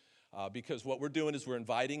weekend. Because what we're doing is we're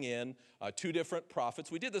inviting in two different prophets.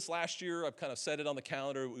 We did this last year. I've kind of set it on the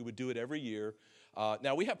calendar. We would do it every year.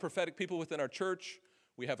 Now, we have prophetic people within our church.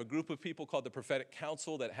 We have a group of people called the Prophetic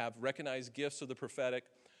Council that have recognized gifts of the prophetic.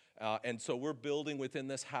 And so we're building within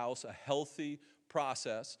this house a healthy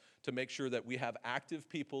process to make sure that we have active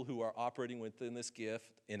people who are operating within this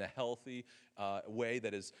gift in a healthy way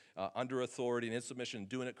that is under authority and in submission and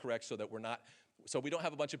doing it correct so we don't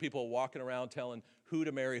have a bunch of people walking around telling who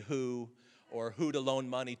to marry who or who to loan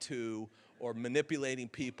money to or manipulating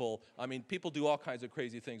people. I mean, people do all kinds of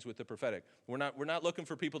crazy things with the prophetic. We're not looking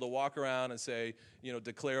for people to walk around and say,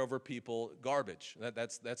 declare over people garbage.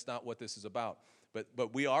 That's not what this is about.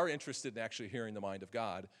 But we are interested in actually hearing the mind of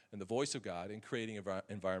God and the voice of God and creating an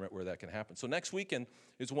environment where that can happen. So next weekend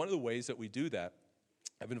is one of the ways that we do that.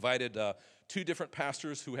 I've invited two different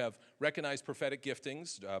pastors who have recognized prophetic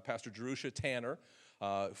giftings, Pastor Jerusha Tanner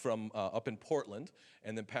from up in Portland,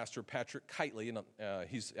 and then Pastor Patrick Kitely, and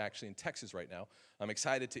he's actually in Texas right now. I'm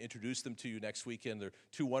excited to introduce them to you next weekend. They're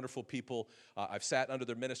two wonderful people. I've sat under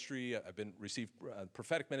their ministry. I've received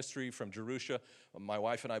prophetic ministry from Jerusha, my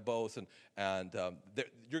wife and I both, and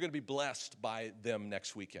you're going to be blessed by them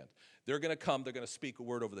next weekend. They're going to come. They're going to speak a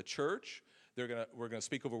word over the church. We're going to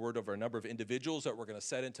speak over a word over a number of individuals that we're going to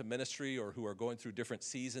set into ministry or who are going through different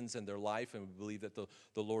seasons in their life, and we believe that the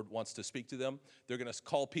Lord wants to speak to them. They're going to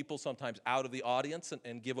call people sometimes out of the audience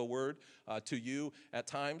and give a word to you at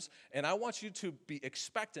times. And I want you to be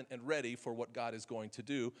expectant and ready for what God is going to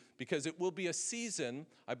do, because it will be a season,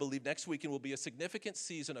 I believe next weekend will be a significant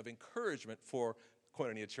season of encouragement for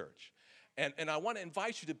Koinonia Church. And I want to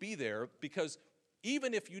invite you to be there, because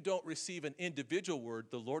even if you don't receive an individual word,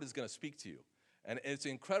 the Lord is going to speak to you. And it's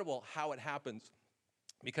incredible how it happens,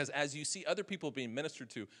 because as you see other people being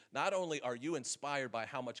ministered to, not only are you inspired by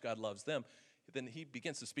how much God loves them, then He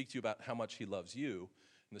begins to speak to you about how much He loves you.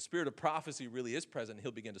 And the spirit of prophecy really is present.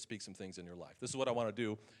 He'll begin to speak some things in your life. This is what I want to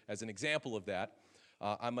do as an example of that.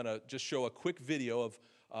 I'm going to just show a quick video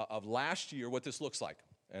of last year, what this looks like.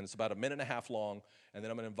 And it's about a minute and a half long. And then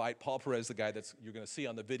I'm going to invite Paul Perez, the guy that you're going to see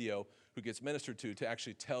on the video who gets ministered to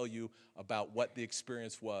actually tell you about what the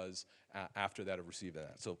experience was after that of receiving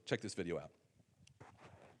that. So check this video out.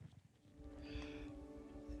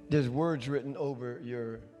 There's words written over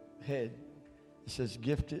your head. It says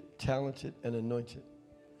gifted, talented, and anointed.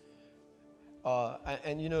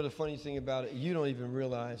 And you know the funny thing about it, you don't even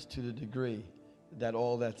realize to the degree that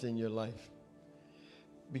all that's in your life.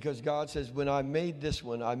 Because God says, when I made this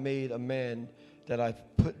one, I made a man that I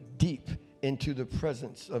put deep into the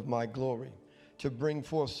presence of my glory to bring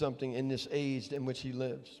forth something in this age in which he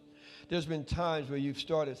lives. There's been times where you've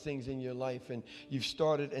started things in your life and you've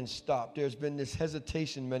started and stopped. There's been this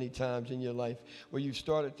hesitation many times in your life where you've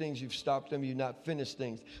started things, you've stopped them, you've not finished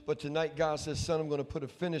things. But tonight God says, son, I'm going to put a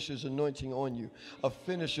finisher's anointing on you, a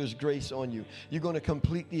finisher's grace on you. You're going to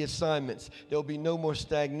complete the assignments. There'll be no more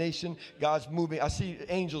stagnation. God's moving. I see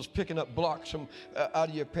angels picking up blocks from out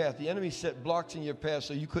of your path. The enemy set blocks in your path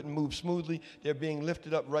so you couldn't move smoothly. They're being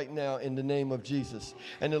lifted up right now in the name of Jesus.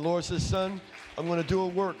 And the Lord says, son, I'm going to do a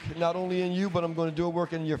work, not only in you, but I'm going to do a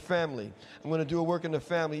work in your family. I'm going to do a work in the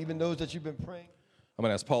family, even those that you've been praying. I'm going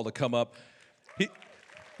to ask Paul to come up.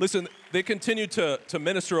 Listen, they continued to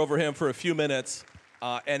minister over him for a few minutes,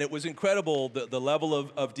 and it was incredible the level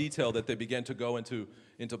of detail that they began to go into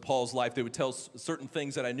Paul's life. They would tell certain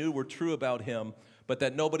things that I knew were true about him, but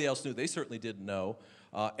that nobody else knew. They certainly didn't know.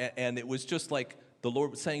 And it was just like the Lord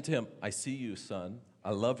was saying to him, I see you, son. I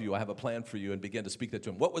love you. I have a plan for you, and began to speak that to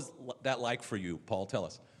him. What was that like for you, Paul? Tell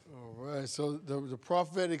us. All right. So the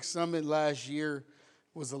Prophetic Summit last year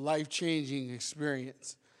was a life-changing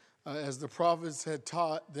experience. As the prophets had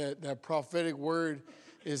taught, that prophetic word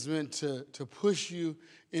is meant to push you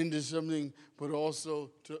into something, but also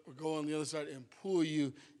to go on the other side and pull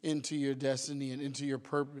you into your destiny and into your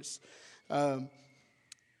purpose.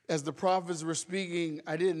 As the prophets were speaking,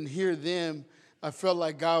 I didn't hear them. I felt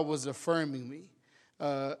like God was affirming me.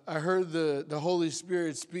 I heard the Holy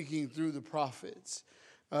Spirit speaking through the prophets.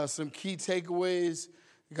 Some key takeaways.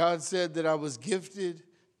 God said that I was gifted,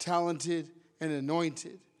 talented, and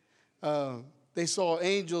anointed. They saw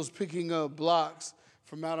angels picking up blocks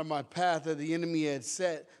from out of my path that the enemy had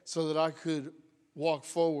set so that I could walk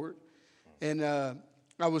forward. And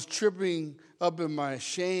I was tripping up in my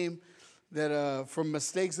shame that from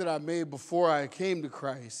mistakes that I made before I came to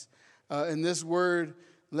Christ. And this word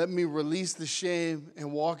let me release the shame and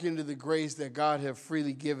walk into the grace that God had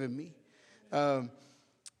freely given me.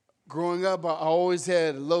 Growing up, I always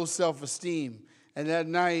had low self-esteem. And that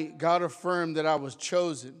night, God affirmed that I was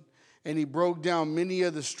chosen. And he broke down many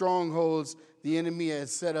of the strongholds the enemy had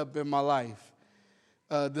set up in my life.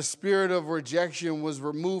 The spirit of rejection was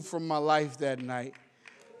removed from my life that night.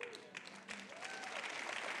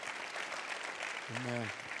 Amen.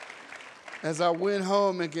 As I went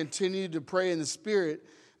home and continued to pray in the Spirit,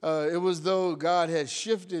 it was though God had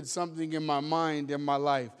shifted something in my mind and my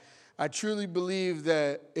life. I truly believe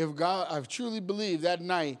that I've truly believed that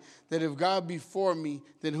night that if God be for me,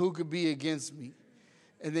 then who could be against me?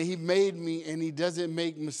 And that he made me and he doesn't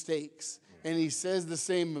make mistakes. And he says the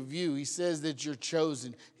same of you. He says that you're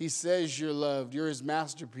chosen. He says you're loved. You're his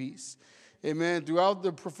masterpiece. Amen. Throughout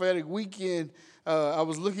the prophetic weekend, I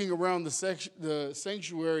was looking around the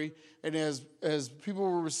sanctuary, and as people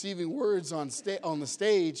were receiving words on the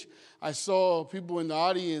stage, I saw people in the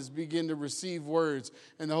audience begin to receive words,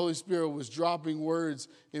 and the Holy Spirit was dropping words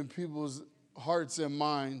in people's hearts and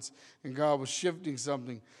minds, and God was shifting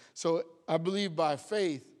something. So I believe by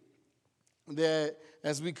faith that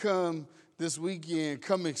as we come this weekend,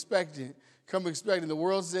 come expectant. Come expecting. The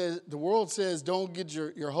world says don't get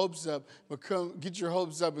your hopes up, but get your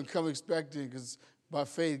hopes up and come expecting, because by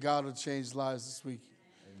faith God will change lives this week.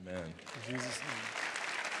 Amen. In Jesus'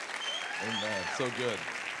 name. Amen. So good.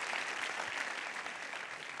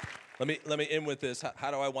 Let me end with this.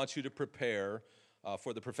 How do I want you to prepare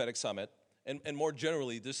for the Prophetic Summit? And more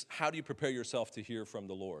generally, how do you prepare yourself to hear from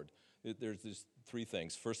the Lord? There's these three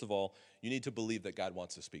things. First of all, you need to believe that God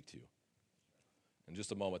wants to speak to you. In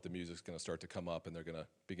just a moment, the music's going to start to come up, and they're going to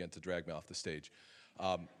begin to drag me off the stage.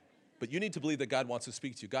 But you need to believe that God wants to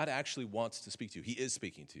speak to you. God actually wants to speak to you. He is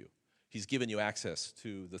speaking to you. He's given you access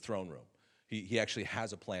to the throne room. He actually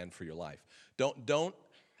has a plan for your life. Don't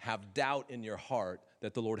have doubt in your heart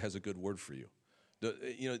that the Lord has a good word for you.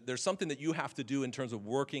 There's something that you have to do in terms of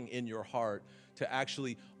working in your heart to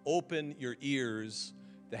actually open your ears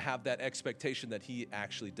to have that expectation that he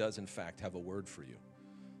actually does, in fact, have a word for you.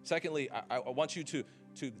 Secondly, I want you to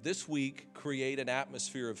this week create an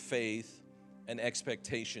atmosphere of faith and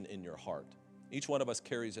expectation in your heart. Each one of us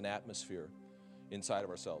carries an atmosphere inside of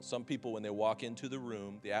ourselves. Some people, when they walk into the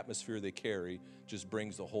room, the atmosphere they carry just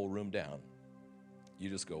brings the whole room down. You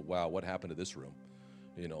just go, wow, what happened to this room?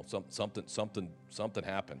 Something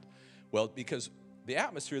happened. Well, because the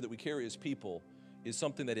atmosphere that we carry as people is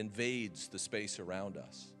something that invades the space around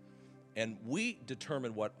us. And we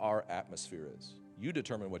determine what our atmosphere is. You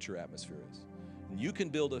determine what your atmosphere is. And you can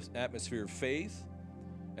build an atmosphere of faith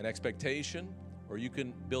and expectation, or you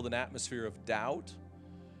can build an atmosphere of doubt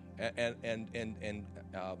and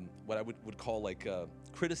what I would call like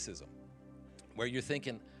criticism, where you're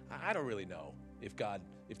thinking, I don't really know if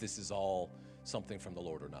this is all something from the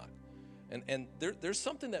Lord or not. And there's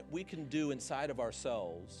something that we can do inside of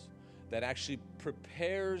ourselves that actually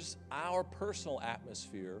prepares our personal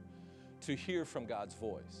atmosphere to hear from God's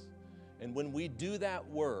voice. And when we do that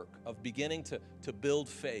work of beginning to build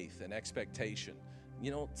faith and expectation,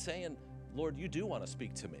 saying, Lord, you do want to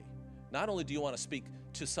speak to me. Not only do you want to speak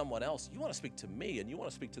to someone else, you want to speak to me, and you want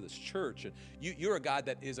to speak to this church. And you're a God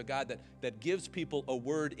that gives people a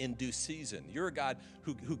word in due season. You're a God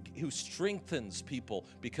who strengthens people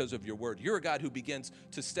because of your word. You're a God who begins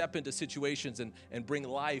to step into situations and bring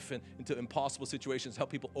life into impossible situations, help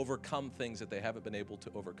people overcome things that they haven't been able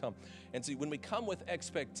to overcome. And see, when we come with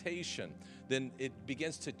expectation, then it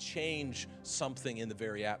begins to change something in the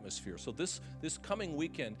very atmosphere. So this coming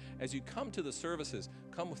weekend, as you come to the services,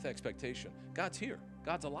 come with expectation. God's here.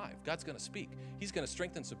 God's alive. God's going to speak. He's going to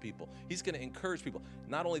strengthen some people. He's going to encourage people.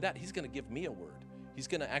 Not only that, he's going to give me a word. He's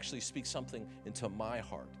going to actually speak something into my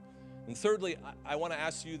heart. And thirdly, I want to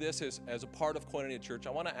ask you this as a part of Koinonia Church. I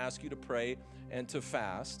want to ask you to pray and to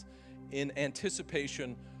fast in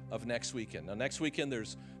anticipation of next weekend. Now, next weekend,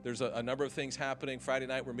 there's a number of things happening. Friday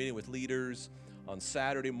night, we're meeting with leaders. On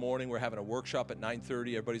Saturday morning, we're having a workshop at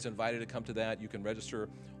 9:30. Everybody's invited to come to that. You can register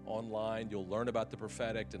online. You'll learn about the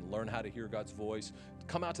prophetic and learn how to hear God's voice.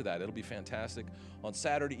 Come out to that. It'll be fantastic. On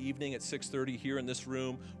Saturday evening at 6:30 here in this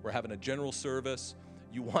room, we're having a general service.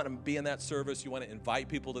 You want to be in that service. You want to invite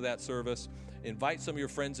people to that service. Invite some of your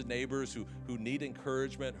friends and neighbors who need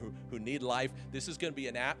encouragement, who need life. This is going to be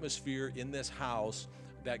an atmosphere in this house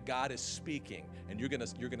that God is speaking, and you're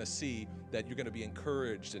gonna see that you're gonna be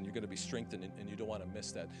encouraged and you're gonna be strengthened, and you don't want to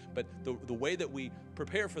miss that. But the way that we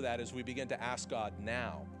prepare for that is we begin to ask God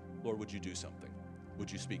now, Lord, would you do something?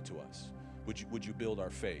 Would you speak to us? Would you build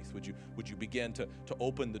our faith? Would you begin to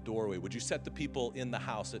open the doorway? Would you set the people in the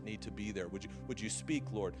house that need to be there? Would you speak,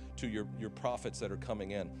 Lord, to your prophets that are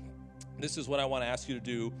coming in? This is what I want to ask you to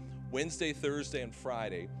do Wednesday, Thursday, and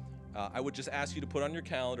Friday. I would just ask you to put on your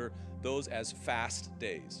calendar those as fast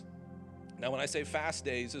days. Now, when I say fast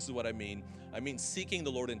days, this is what I mean. I mean seeking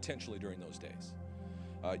the Lord intentionally during those days.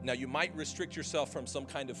 Now, you might restrict yourself from some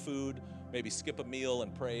kind of food, maybe skip a meal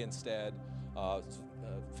and pray instead,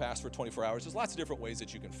 fast for 24 hours. There's lots of different ways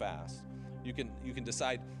that you can fast. You can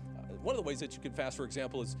decide. One of the ways that you can fast, for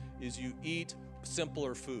example, is you eat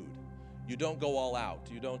simpler food. You don't go all out.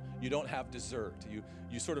 You don't have dessert.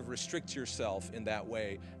 You sort of restrict yourself in that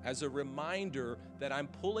way as a reminder that I'm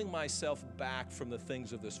pulling myself back from the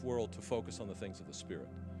things of this world to focus on the things of the Spirit.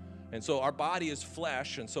 And so our body is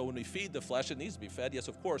flesh, and so when we feed the flesh, it needs to be fed, yes,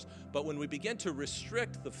 of course. But when we begin to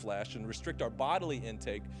restrict the flesh and restrict our bodily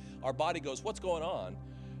intake, our body goes, what's going on?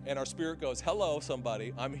 And our spirit goes, hello,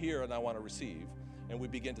 somebody, I'm here and I want to receive. And we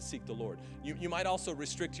begin to seek the Lord. You might also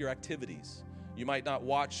restrict your activities. You might not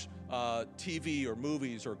watch TV or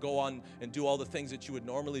movies or go on and do all the things that you would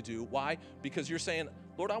normally do. Why? Because you're saying,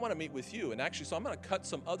 Lord, I want to meet with you. And actually, so I'm going to cut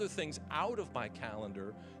some other things out of my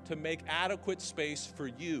calendar to make adequate space for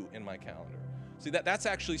you in my calendar. See, that's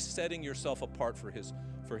actually setting yourself apart for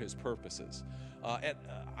his purposes. And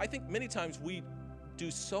I think many times we do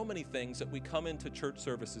so many things that we come into church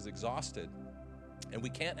services exhausted, and we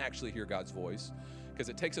can't actually hear God's voice because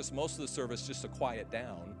it takes us most of the service just to quiet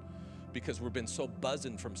down, because we've been so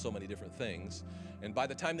buzzing from so many different things. And by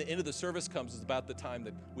the time the end of the service comes, it's about the time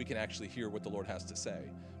that we can actually hear what the Lord has to say,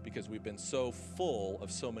 because we've been so full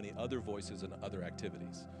of so many other voices and other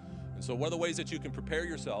activities. And so one of the ways that you can prepare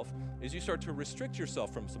yourself is you start to restrict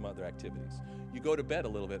yourself from some other activities. You go to bed a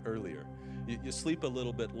little bit earlier. You sleep a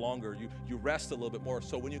little bit longer. You rest a little bit more.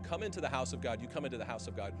 So when you come into the house of God, you come into the house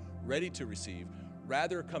of God ready to receive,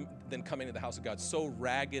 rather than coming to the house of God so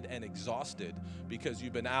ragged and exhausted because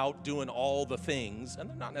you've been out doing all the things, and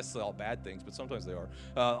they're not necessarily all bad things, but sometimes they are,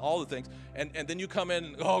 all the things, and then you come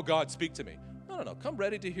in, oh, God, speak to me. No. Come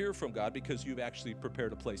ready to hear from God because you've actually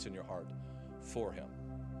prepared a place in your heart for him.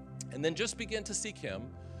 And then just begin to seek him,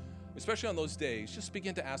 especially on those days. Just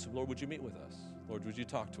begin to ask him, Lord, would you meet with us? Lord, would you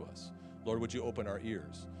talk to us? Lord, would you open our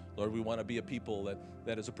ears? Lord, we want to be a people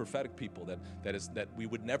that is a prophetic people, that we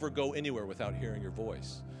would never go anywhere without hearing your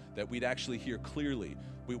voice, that we'd actually hear clearly.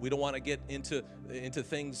 We don't want to get into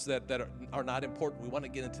things that are not important. We want to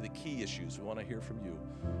get into the key issues. We want to hear from you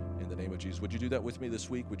in the name of Jesus. Would you do that with me this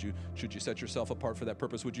week? Should you set yourself apart for that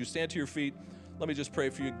purpose? Would you stand to your feet? Let me just pray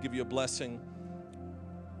for you, give you a blessing.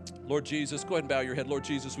 Lord Jesus, go ahead and bow your head. Lord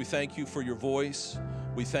Jesus, we thank you for your voice.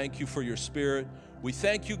 We thank you for your Spirit. We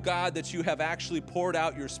thank you, God, that you have actually poured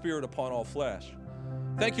out your Spirit upon all flesh.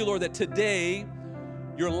 Thank you, Lord, that today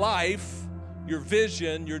your life your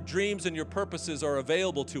vision, your dreams, and your purposes are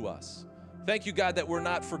available to us. Thank you, God, that we're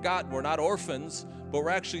not forgotten. We're not orphans, but we're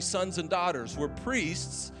actually sons and daughters. We're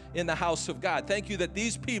priests in the house of God. Thank you that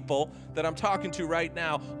these people that I'm talking to right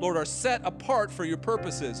now, Lord, are set apart for your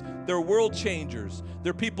purposes. They're world changers.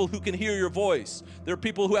 They're people who can hear your voice. They're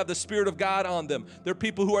people who have the Spirit of God on them. They're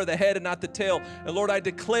people who are the head and not the tail. And Lord, I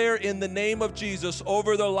declare in the name of Jesus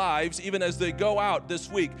over their lives, even as they go out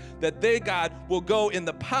this week, that they, God, will go in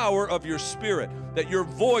the power of your Spirit, that your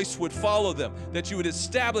voice would follow them, that you would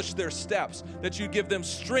establish their steps, that you give them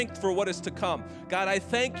strength for what is to come. God, I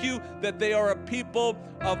thank you that they are a people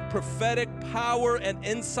of prophetic power and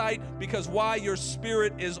insight, because why? Your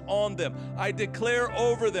Spirit is on them. I declare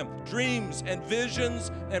over them dreams and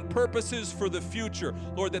visions and purposes for the future.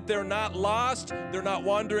 Lord, that they're not lost, they're not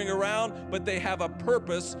wandering around, but they have a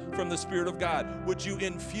purpose from the Spirit of God. Would you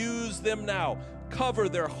infuse them now? Cover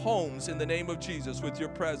their homes in the name of Jesus with your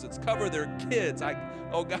presence. Cover their kids.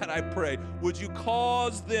 Oh God, I pray, would you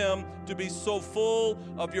cause them to be so full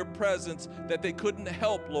of your presence that they couldn't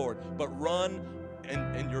help, Lord, but run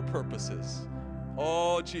in your purposes.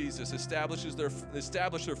 Oh, Jesus, establish their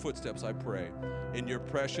footsteps, I pray, in your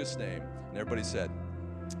precious name. And everybody said,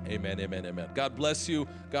 amen, amen, amen. God bless you.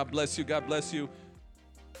 God bless you. God bless you.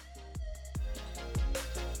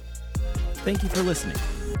 Thank you for listening.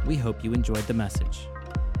 We hope you enjoyed the message.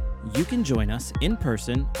 You can join us in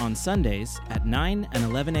person on Sundays at 9 and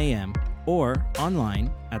 11 a.m. or online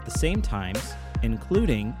at the same times,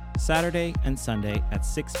 including Saturday and Sunday at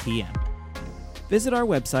 6 p.m. Visit our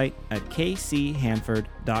website at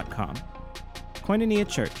kchanford.com. Koinonia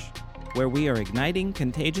Church, where we are igniting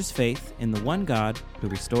contagious faith in the one God who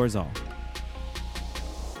restores all.